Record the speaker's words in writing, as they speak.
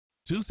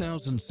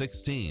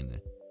2016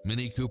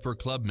 MINI Cooper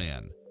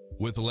Clubman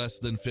with less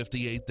than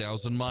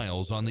 58,000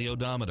 miles on the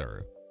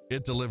odometer.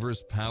 It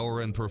delivers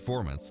power and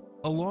performance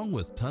along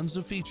with tons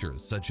of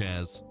features such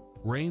as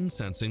rain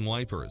sensing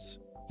wipers,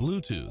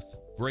 Bluetooth,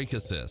 brake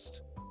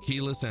assist,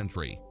 keyless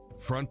entry,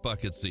 front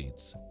bucket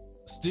seats,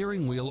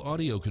 steering wheel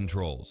audio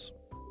controls,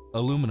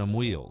 aluminum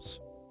wheels,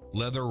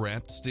 leather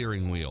wrapped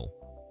steering wheel,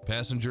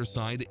 passenger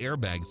side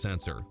airbag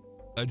sensor,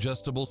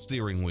 adjustable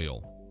steering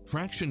wheel,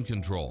 traction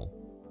control,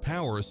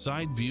 power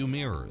side view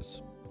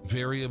mirrors,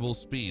 variable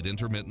speed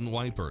intermittent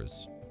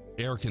wipers,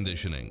 air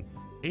conditioning,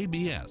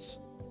 ABS,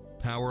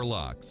 power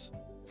locks,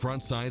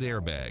 front side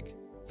airbag,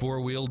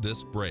 four-wheel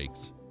disc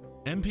brakes,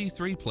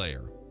 MP3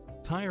 player,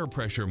 tire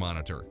pressure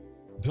monitor.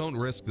 Don't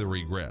risk the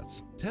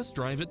regrets. Test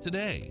drive it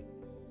today.